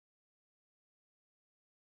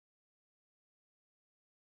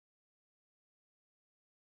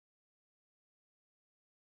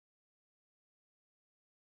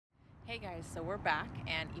Hey guys, so we're back,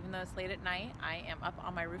 and even though it's late at night, I am up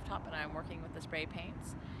on my rooftop and I'm working with the spray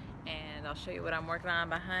paints. And I'll show you what I'm working on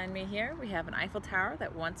behind me here. We have an Eiffel Tower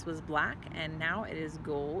that once was black and now it is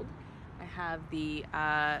gold. I have the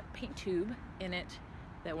paint tube in it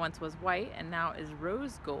that once was white and now is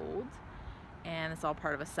rose gold. And it's all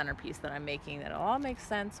part of a centerpiece that I'm making that all makes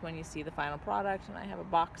sense when you see the final product. And I have a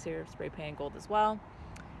box here of spray paint gold as well.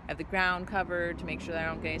 I have the ground covered to make sure that I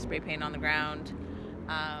don't get any spray paint on the ground.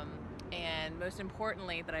 And most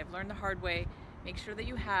importantly, that I've learned the hard way, make sure that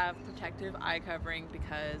you have protective eye covering,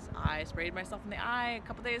 because I sprayed myself in the eye a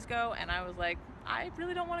couple days ago and I was like, I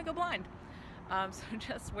really don't want to go blind. So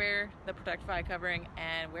just wear the protective eye covering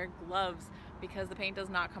and wear gloves, because the paint does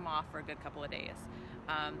not come off for a good couple of days.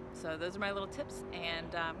 So those are my little tips,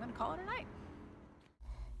 and I'm going to call it a night.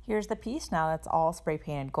 Here's the piece now that's all spray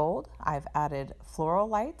painted gold. I've added floral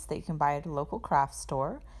lights that you can buy at a local craft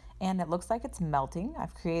store, and it looks like it's melting.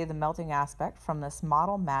 I've created the melting aspect from this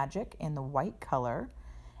Model Magic in the white color,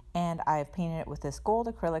 and I've painted it with this gold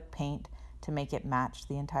acrylic paint to make it match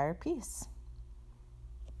the entire piece.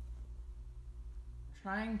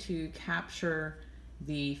 Trying to capture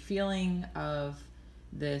the feeling of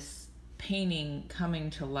this painting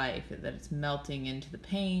coming to life, that it's melting into the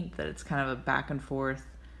paint, that it's kind of a back and forth,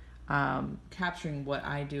 capturing what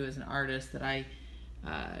I do as an artist, that I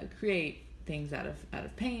create things out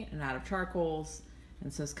of paint and out of charcoals,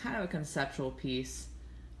 and so it's kind of a conceptual piece,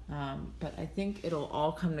 but I think it'll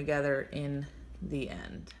all come together in the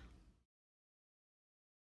end.